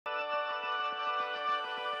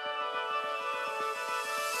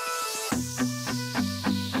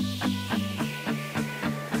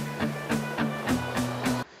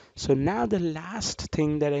So now the last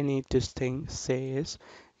thing that I need to say is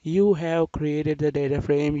you have created the data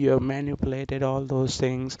frame, you have manipulated all those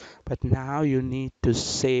things, but now you need to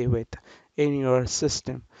save it in your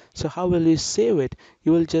system. So how will you save it?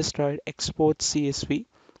 You will just write export CSV,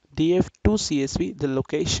 df to CSV, the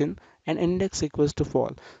location, and index equals to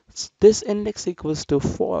false. This index equals to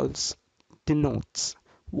false denotes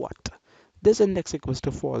what? This index equals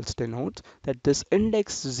to false denotes that this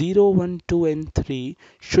index 0, 1, 2, and 3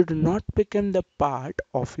 should not become the part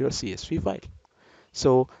of your CSV file.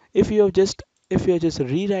 So if you're just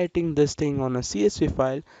rewriting this thing on a CSV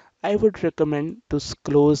file, I would recommend to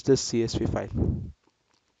close this CSV file.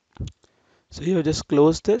 So you just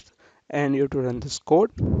close this and you have to run this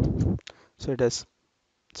code. So it is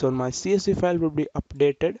so my CSV file will be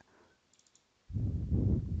updated.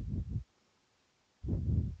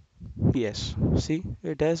 Yes, see,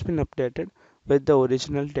 it has been updated with the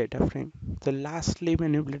original data frame. The lastly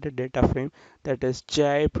manipulated data frame, that is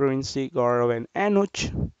Jai, Provinci, Gaurav, and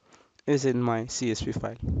Anuj, is in my CSV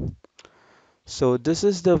file. So this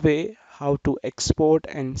is the way how to export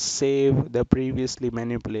and save the previously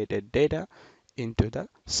manipulated data into the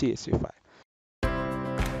CSV file.